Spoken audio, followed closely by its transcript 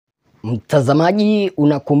Mtazamaji,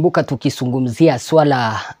 unakumbuka tukizungumzia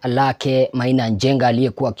swala lake Maina Njenga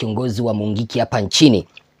aliyekuwa kiongozi wa Mungiki hapa nchini.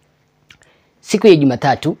 Siku ya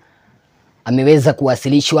Jumatatu ameweza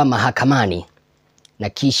kuwasilishwa mahakamani na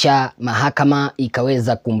kisha mahakama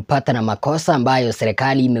ikaweza kumpata na makosa ambayo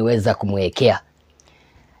serikali imeweza kumwekea.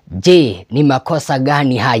 Je, ni makosa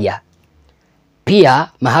gani haya? Pia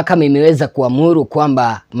mahakama imeweza kuamuru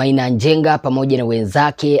kwamba Maina Njenga pamoja na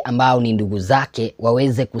wenzake ambao ni ndugu zake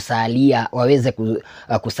waweze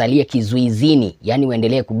kusalia kizuizini, yani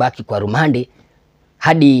waendelee kubaki kwa rumande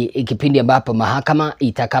hadi kipindi ambapo mahakama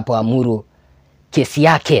itakapoamuru kesi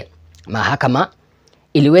yake. Mahakama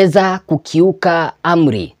iliweza kukiuka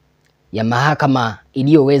amri ya mahakama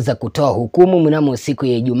iliyoweza kutoa hukumu mnamo siku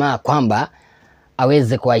ya Ijumaa kwamba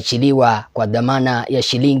aweze kuachiliwa kwa dhamana ya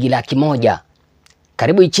shilingi 100,000.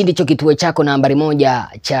 Karibu, hichi ndicho kituo chako nambari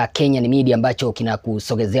 1 cha Kenyan Media ambacho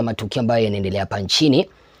kinakusogezea matukio ambayo yanaendelea hapa nchini.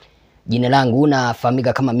 Jina langu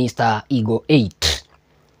nafahamika kama Mr. Ego 8.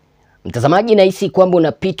 Mtazamaji, nahisi kwamba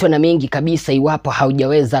unapitwa na mengi kabisa iwapo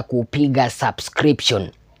haujaweza kupiga subscription.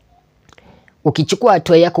 Ukichukua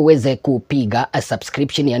hatua yako uweze kupiga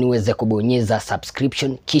subscription, yani uweze kubonyeza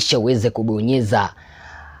subscription, kisha uweze kubonyeza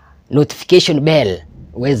notification bell,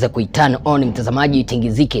 uweze kuiturn on mtazamaji,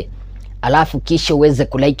 itingizike. Alafu kisha uweze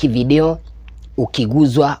kulike video.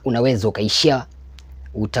 Ukiguzwa unaweza ukaishia,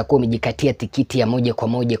 utakuwa umejikatia tikiti ya moja kwa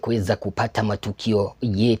moja kuweza kupata matukio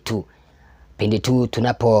yetu pindi tu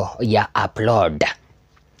tunapo ya upload.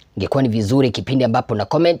 Ingekuwa ni vizuri kipindi ambapo na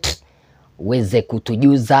comment uweze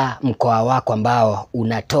kutujuza mkoa wako ambao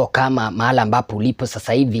unatoka ama mahala ambapo ulipo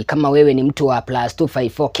sasa hivi. Kama wewe ni mtu wa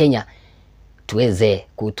 +254 Kenya, tuweze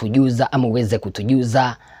kutujuza ama uweze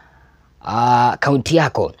kutujuza kaunti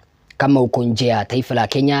yako. Kama uko nje ya taifa la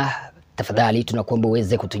Kenya, tafadhali tunakuomba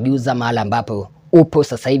uweze kutujuza mahala ambapo upo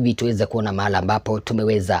sasa hivi, tuweze kuona mahala ambapo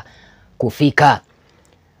tumeweza kufika.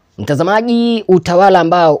 Mtazamaji, utawala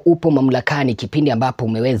ambao upo mamlakani kipindi ambapo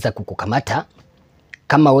umeweza kukukamata,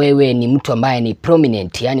 kama wewe ni mtu ambaye ni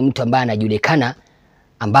prominent, yani mtu ambaye anajulikana,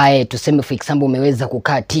 ambaye tuseme for example umeweza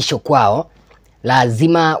kukaa tisho kwao,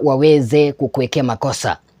 lazima waweze kukuwekea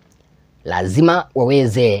makosa. Lazima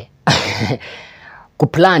waweze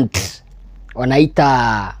kuplant,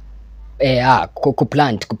 wanaita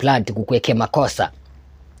kuplant, kukuwekea makosa.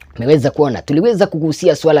 Umeweza kuona tuliweza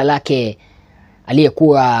kugusia swala lake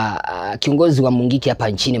aliyekuwa kiongozi wa Mungiki hapa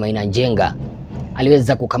nchini Maina Njenga.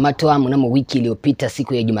 Aliweza kukamatwa mnamo wiki iliyopita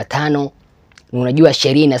siku ya Jumatano. Unajua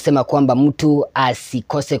sheria inasema kwamba mtu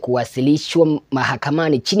asikose kuwasilishwa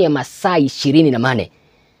mahakamani chini ya masaa 28.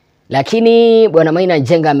 Lakini bwana Maina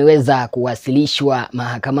Njenga ameweza kuwasilishwa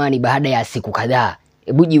mahakamani baada ya siku kadhaa.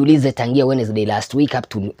 Hebu jiulize, tangia Wednesday last week up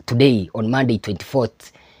to today on Monday 24th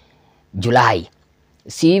July.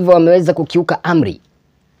 Si hivyo ameweza kukiuka amri.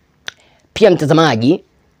 Pia mtazamaji,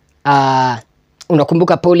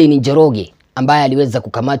 unakumbuka Pauline Njoroge ambaye aliweza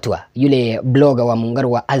kukamatwa, yule blogger wa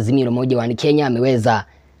muungano wa Azimio moja wa Kenya, ameweza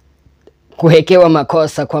kuwekewa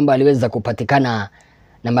makosa kwamba aliweza kupatikana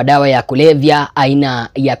na madawa ya kulevya aina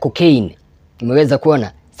ya cocaine. Umeweza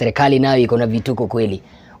kuona serikali nayo iko na vituko kweli.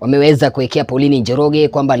 Wameweza kuwekea Pauline Njoroge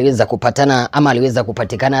kwamba aliweza kupatana ama aliweza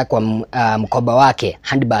kupatikana kwa mkoba wake,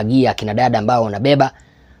 handbag ya kina dada ambao wanabeba,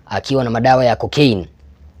 akiwa na madawa ya cocaine.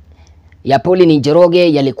 Ya Pauline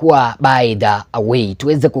Njoroge yalikuwa by the way.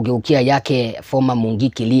 Tuweze kugeukia yake former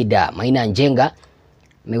Mungiki leader Maina Njenga,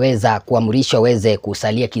 ameweza kuamrishwa aweze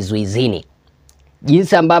kusalia kizuizini.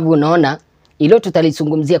 Jinsi ambavyo unaona ilo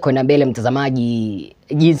tutalizungumzia kwenda mbele mtazamaji,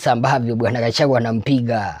 jinsi ambavyo bwana Gachagua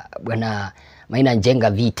anampiga bwana Maina Njenga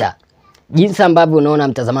vita. Jinsi ambavyo unaona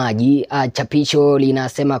mtazamaji, chapisho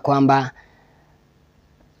linasema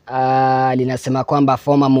kwamba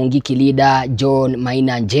former Mungiki leader John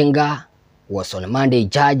Maina Njenga was on Monday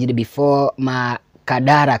judged before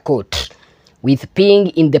Makadara Court with being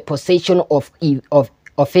in the possession of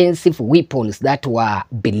offensive weapons that were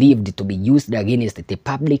believed to be used against the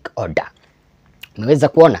public order. Umeweza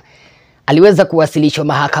kuona aliweza kuwasilishwa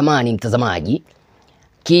mahakamani mtazamaji,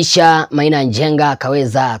 kisha Maina Njenga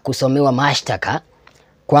akaweza kusomewa mashtaka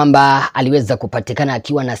kwamba aliweza kupatikana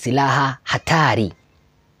akiwa na silaha hatari.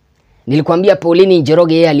 Nilikwambia Pauline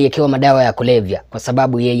Njoroge yeye aliyekewa madawa ya kulevya kwa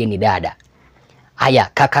sababu yeye ni dada. Haya,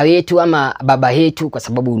 kaka yetu ama baba yetu, kwa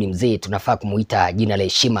sababu ni mzee tunafaa kumuita jina la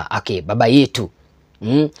heshima. Okay, baba yetu.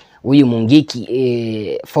 Huyu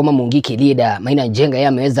Mungiki former Mungiki leader Maina Njenga yeye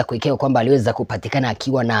ameweza kuwekewa kwamba aliweza kupatikana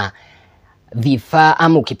akiwa na vifaa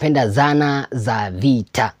ama ukipenda zana za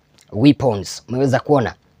vita, weapons. Umeweza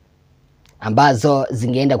kuona ambazo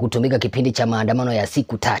zingeenda kutumika kipindi cha maandamano ya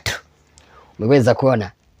siku 3. Umeweza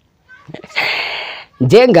kuona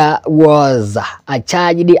Njenga was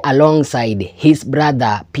charged alongside his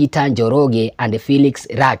brother Peter Njoroge and Felix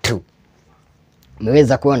Ratu.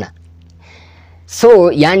 Umeweza kuona?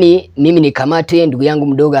 So yani mimi nikamatwe, ndugu yangu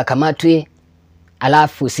mdogo akamatwe,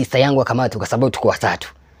 alafu sister yangu akamatwe kwa sababu tuko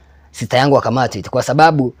watatu. Sister yangu akamatwe kwa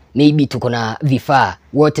sababu maybe tuko na vifaa,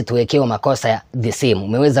 wote tuwekewa makosa the same.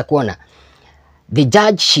 Umeweza kuona? The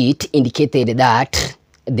judge sheet indicated that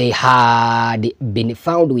they had been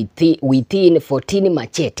found within 14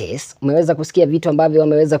 machetes. Umeweza kusikia vitu ambavyo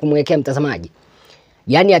wameweza kumwekea mtazamaji.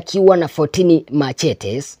 Yani akiwa na 14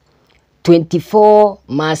 machetes, 24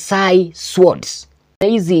 Maasai swords.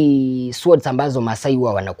 Hizi swords ambazo Maasai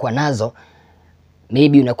huwa wanakuwa nazo,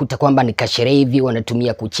 maybe unakuta kwamba ni kasherehe hivi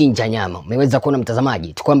wanatumia kuchinja nyama. Umeweza kuona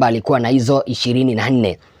mtazamaji? Tu kwamba alikuwa na hizo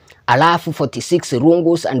 24. Alafu 46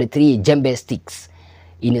 rungus and 3 jembe sticks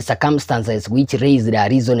in circumstances which raised a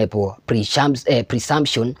reasonable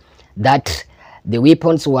presumption that the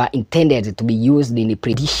weapons were intended to be used in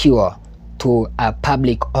prejudicial to a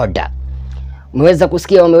public order. Umeweza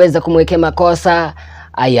kusikia wameweza kumwekea makosa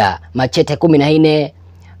haya, machete 14,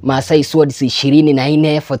 Maasai swords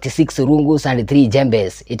 24, 46 rungus and 3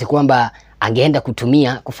 jembes. Eti kwamba angeenda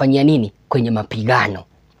kutumia kufanyia nini kwenye mapigano.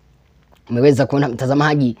 Umeweza kuona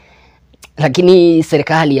mtazamaji? Lakini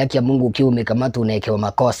serikali yake ya Mungu, ukiwa umekamatwa unawekewa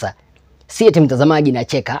makosa. Si eti mtazamaji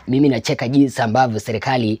nacheka, mimi nacheka jinsi ambavyo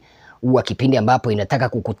serikali huwa kipindi ambapo inataka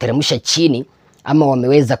kukuteremsha chini, ama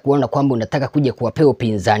wameweza kuona kwamba unataka kuja kuwapea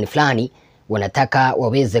upinzani fulani, wanataka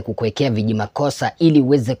waweze kukuwekea viji makosa ili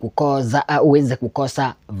uweze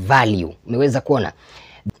kukosa value. Umeweza kuona?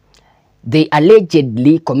 They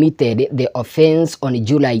allegedly committed the offense on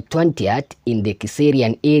July 20th in the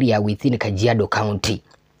Kiserian area within Kajiado County.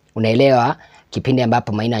 Unaelewa? Kipindi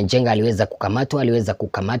ambapo Maina Njenga aliweza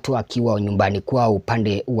kukamatwa akiwa nyumbani kwao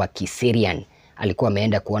upande wa Kiserian. Alikuwa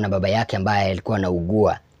ameenda kuona baba yake ambaye alikuwa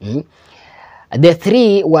anaugua. The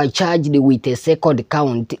three were charged with a second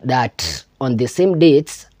count that on the same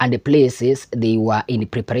dates and places they were in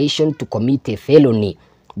preparation to commit a felony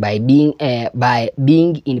by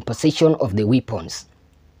being in possession of the weapons.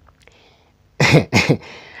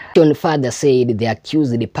 Further said the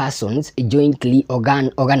accused persons jointly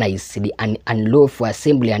organized an unlawful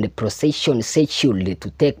assembly and procession scheduled to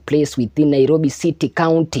take place within Nairobi City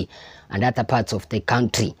County and other parts of the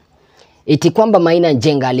country. Eti kwamba Maina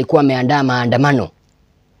Njenga alikuwa ameandaa maandamano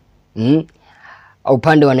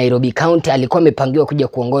upande wa Nairobi County, alikuwa amepangiwa kuja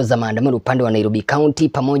kuongoza maandamano upande wa Nairobi County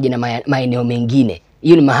pamoja na maeneo mengine.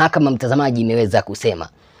 Hiyo ni mahakama mtazamaji imeweza kusema.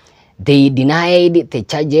 They denied the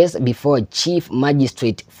charges before Chief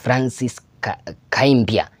Magistrate Francis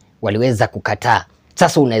Kaimbia. Waliweza kukataa.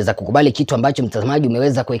 Sasa unaweza kukubali kitu ambacho mtazamaji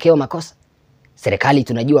umeweza kuwekewa makosa? Serikali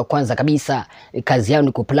tunajua kwanza kabisa kazi yao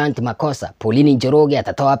ni kuplant makosa. Pauline Njoroge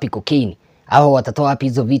atatoa wapi cocaine? Au watatoa wapi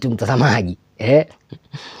hizo vitu mtazamaji?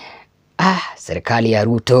 Serikali ya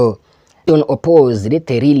Ruto opposed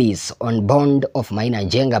the release on bond of Maina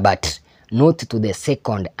Njenga but not to the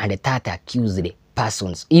second and third accused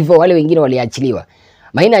persons. Hivyo wale wengine waliachiliwa.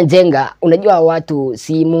 Maina Njenga, unajua watu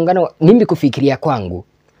si muungano, mimi kufikiria kwangu,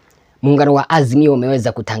 muungano wa Azimio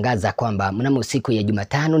umeweza kutangaza kwamba mnamo siku ya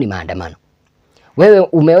Jumatano ni maandamano. Wewe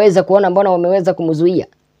umeweza kuona mbona wameweza kumzuia?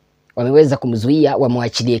 Wameweza kumzuia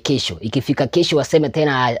wamwachilie kesho. Ikifika kesho waseme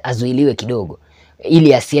tena azuiliwe kidogo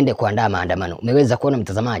ili asiende kuandaa maandamano. Umeweza kuona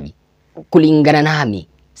mtazamaji? Kulingana nami,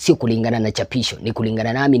 sio kulingana na chapisho, ni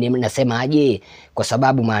kulingana nami nasema aje, kwa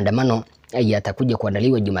sababu maandamano yatakuja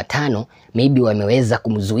kuandaliwa Jumatano, maybe wameweza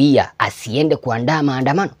kumzuia asiende kuandaa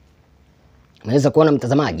maandamano. Umeweza kuona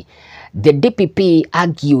mtazamaji? The DPP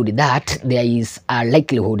argued that there is a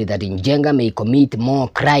likelihood that Njenga may commit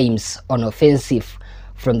more crimes on offensive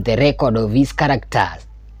from the record of his character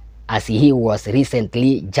as he was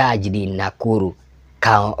recently judged in Nakuru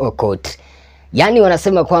Court. Yani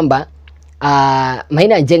wanasema kwamba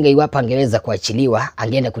Maina Njenga iwapo angeweza kuachiliwa,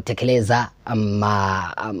 angeenda kutekeleza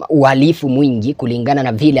uhalifu mwingi kulingana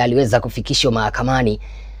na vile aliweza kufikishwa mahakamani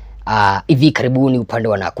hivi karibuni upande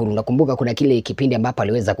wa Nakuru. Nakumbuka kuna kile kipindi ambapo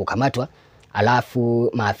aliweza kukamatwa,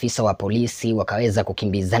 alafu maafisa wa polisi wakaweza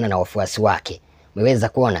kukimbizana na wafuasi wake. Umeweza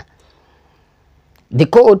kuona? The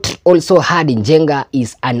court also had Njenga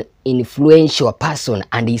is an influential person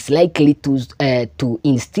and is likely to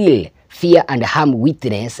instill fear and harm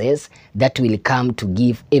witnesses that will come to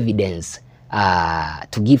give evidence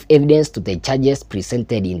to the charges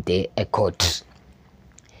presented in the court.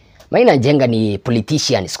 Maina Njenga ni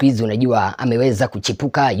politician, siku hizi unajua ameweza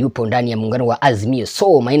kuchipuka, yupo ndani ya muungano wa Azimio.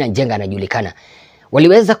 So Maina Njenga anajulikana.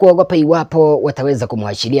 Waliweza kuogopa iwapo wataweza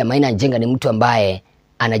kumwachilia. Maina Njenga ni mtu ambaye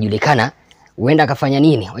anajulikana. Huenda akafanya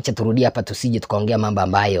nini? Wacha turudi hapa tusije tukaongea mambo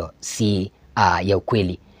ambayo si ya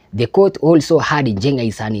ukweli. The court also had Njenga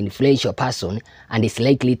is an influential person and is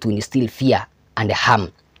likely to instill fear and harm.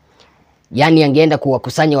 Yani angeenda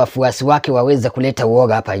kuwakusanya wafuasi wake waweze kuleta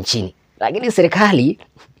uoga hapa nchini. Lakini serikali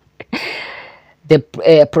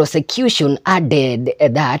the prosecution added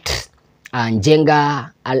that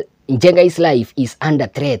Njenga's life is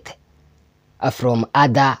under threat from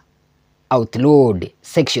other outlawed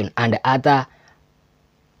section and other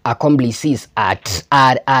accomplices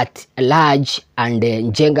are at large, and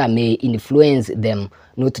Njenga may influence them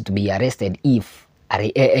not to be arrested if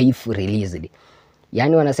released.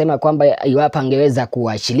 Yani wanasema kwamba iwapo angeweza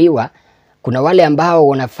kuachiliwa, kuna wale ambao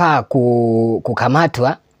wanafaa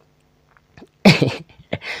kukamatwa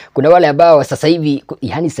kuna wale ambao sasa hivi,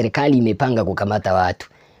 yani serikali imepanga kukamata watu.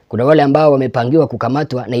 Kuna wale ambao wamepangiwa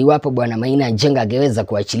kukamatwa, na iwapo bwana Maina Njenga angeweza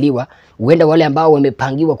kuachiliwa, huenda wale ambao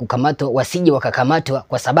wamepangiwa kukamatwa wasije wakakamatwa,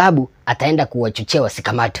 kwa sababu ataenda kuwachochea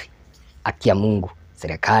wasikamatwe. Akia Mungu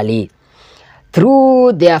serikali.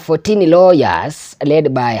 Through their 14 lawyers led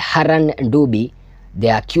by Haran Ndubi,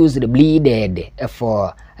 the accused pleaded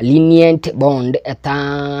for lenient bond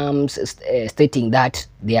terms, stating that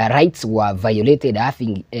their rights were violated,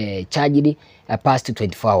 having charged past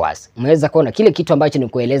 24 hours. Mweza kuona kile kitu ambacho ni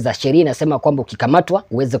kueleza, sheria inasema kwamba ukikamatwa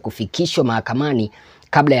uweze kufikishwa mahakamani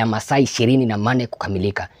kabla ya masaa 24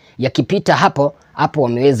 kukamilika. Yakipita hapo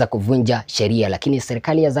wameweza kuvunja sheria, lakini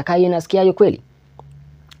serikali ya Zakayo inasikia hiyo kweli.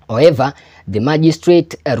 However, the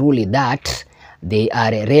magistrate ruled that they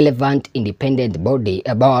are relevant independent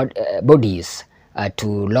bodies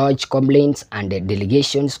to lodge complaints and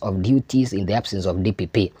delegations of duties in the absence of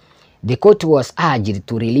DPP. The court was urged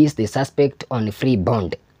to release the suspect on free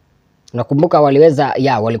bond. Nakumbuka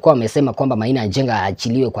walikuwa wamesema kwamba Maina Njenga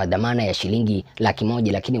aachiliwe kwa dhamana ya shilingi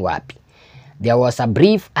 100,000, lakini wapi. There was a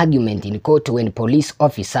brief argument in court when police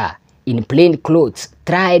officer in plain clothes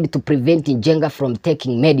tried to prevent Njenga from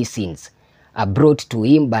taking medicines brought to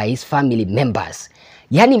him by his family members.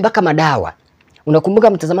 Yani mpaka madawa. Unakumbuka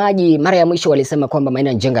mtazamaji, mara ya mwisho walisema kwamba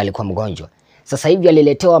Maina Njenga alikuwa mgonjwa. Sasa hivi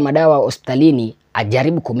aliletewa madawa hospitalini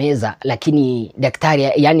ajaribu kumeza, lakini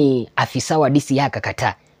daktari, yani afisa wa DCI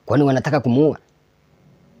akakataa. Kwani wanataka kumuua?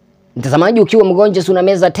 Mtazamaji, ukiwa mgonjwa si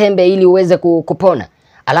unameza tembe ili uweze kupona.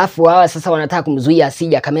 Alafu hawa sasa wanataka kumzuia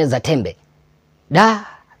asije akameza tembe. Da,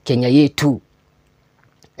 Kenya yetu.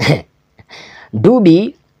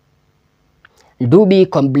 Ndubi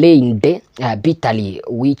complained bitterly,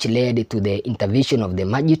 which led to the intervention of the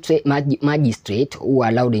magistrate who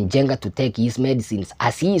allowed Njenga to take his medicines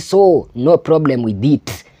as he saw no problem with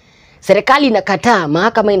it. Serikali inakataa,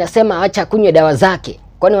 mahakama inasema acha kunywe dawa zake,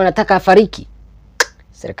 kwani wanataka afariki.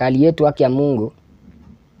 Serikali yetu, haki ya Mungu.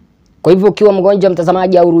 Kwa hivyo ukiwa mgonjwa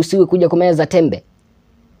mtazamaji, hauruhusiwi kuja kumeza tembe.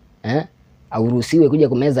 Hauruhusiwi kuja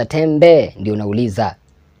kumeza tembe, ndio nauliza.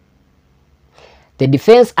 The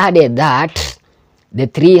defense added that the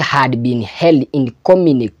three had been held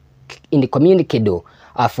incommunicado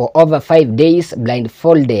for over 5 days,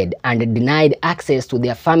 blindfolded and denied access to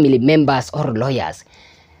their family members or lawyers.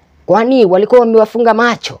 Kwani walikuwa wamewafunga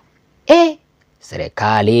macho?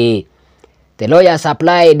 Serikali. The lawyers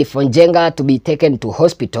applied for Njenga to be taken to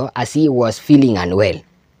hospital as he was feeling unwell.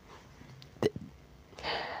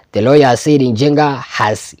 The lawyer said Njenga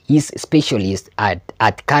has his specialist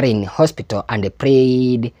at Karen Hospital and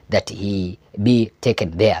prayed that he be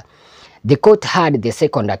taken there. The court had the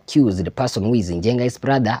second accused, the person who is Njenga's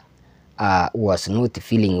brother, was not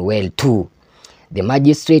feeling well too. The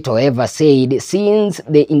magistrate, however, said since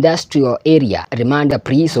the industrial area remained a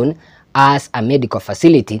prison as a medical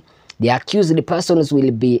facility, the accused persons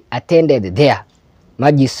will be attended there.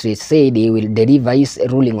 Magistrate said he will deliver his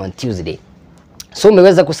ruling on Tuesday. So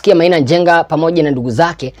umeweza kusikia Maina Njenga pamoja na ndugu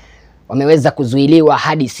zake wameweza kuzuiliwa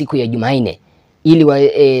hadi siku ya Jumanne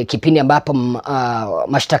ili kipindi ambapo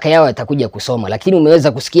mashtaka yao yatakuja kusomwa. Lakini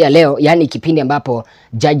umeweza kusikia leo, yani kipindi ambapo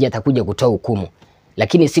jaji atakuja kutoa hukumu.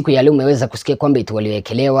 Lakini siku ya leo umeweza kusikia kwamba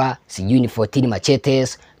waliwekelewa sijui ni 14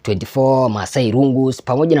 machetes, 24 Masai rungus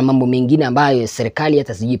pamoja na mambo mengine ambayo serikali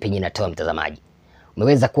hata sijui penye inatoa mtazamaji.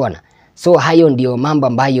 Umeweza kuona. So hayo ndio mambo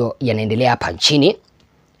ambayo yanaendelea hapa nchini.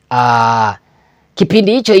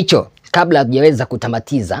 Kipindi hicho kabla hatujaweza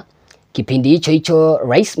kutamatiza, kipindi hicho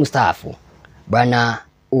rais mstaafu Bwana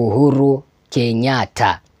Uhuru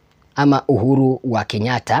Kenyatta ama Uhuru wa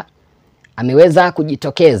Kenyatta ameweza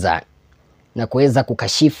kujitokeza na kuweza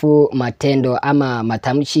kukashifu matendo ama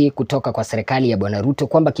matamshi kutoka kwa serikali ya Bwana Ruto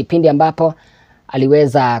kwamba kipindi ambapo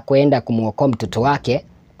aliweza kuenda kumuokoa mtoto wake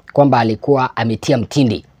kwamba alikuwa ametia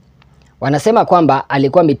mtindi. Wanasema kwamba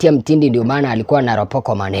alikuwa ametia mtindi ndio maana alikuwa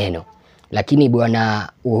anaropoko maneno. Lakini Bwana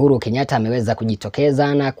Uhuru Kenyatta ameweza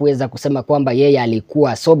kujitokeza na kuweza kusema kwamba yeye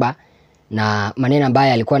alikuwa soba na maneno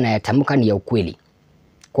ambayo alikuwa anayatamka ni ya ukweli,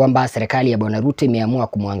 kwamba serikali ya Bwana Ruto imeamua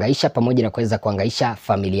kumhangaisha pamoja na kuweza kuhangaisha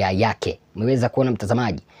familia yake. Umeweza kuona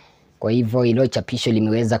mtazamaji? Kwa hivyo hilo chapisho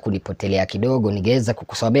limeweza kunipotelea kidogo, ningeweza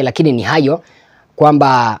kukusomea, lakini ni hayo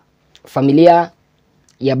kwamba familia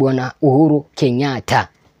ya Bwana Uhuru Kenyatta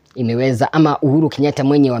imeweza, ama Uhuru Kenyatta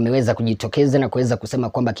mwenyewe ameweza kujitokeza na kuweza kusema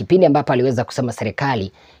kwamba kipindi ambapo aliweza kusema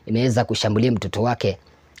serikali imeweza kushambulia mtoto wake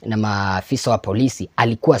na maafisa wa polisi,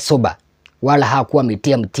 alikuwa soba, wala hakuwa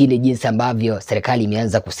ametia mtini jinsi ambavyo serikali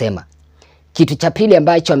imeanza kusema. Kitu cha pili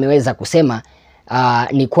ambacho ameweza kusema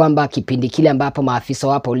ni kwamba kipindi kile ambapo maafisa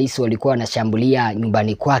wa polisi walikuwa wanashambulia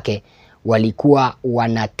nyumbani kwake, walikuwa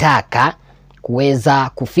wanataka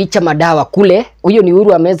kuweza kuficha madawa kule. Huyo ni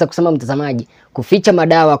Uhuru ameweza kusema mtazamaji, kuficha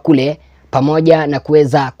madawa kule pamoja na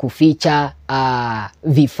kuweza kuficha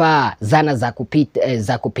vifaa, zana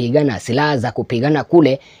za kupigana, silaha za kupigana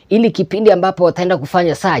kule, ili kipindi ambapo wataenda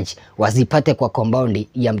kufanya search wazipate kwa compound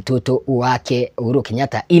ya mtoto wake Uhuru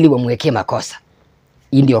Kenyatta, ili wamwekee makosa.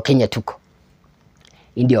 Hii ndio Kenya tuko.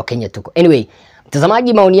 Hii ndio Kenya tuko. Anyway,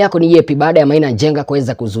 mtazamaji, maoni yako ni yepi baada ya Maina Njenga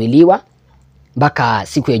kuweza kuzuiliwa mpaka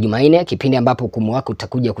siku ya Jumanne, kipindi ambapo hukumu wake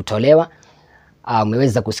utakuja kutolewa?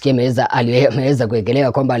 Umeweza kusikia ameweza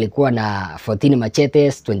kuekelewa kwamba alikuwa na 14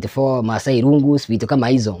 machetes, 24 Masai rungus, vitu kama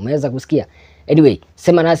hizo. Umeweza kusikia? Anyway,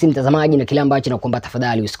 sema nasi mtazamaji, na kile ambacho nakuomba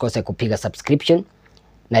tafadhali usikose kupiga subscription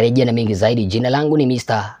na rejea na mengi zaidi. Jina langu ni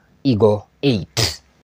Mr. Ego 8.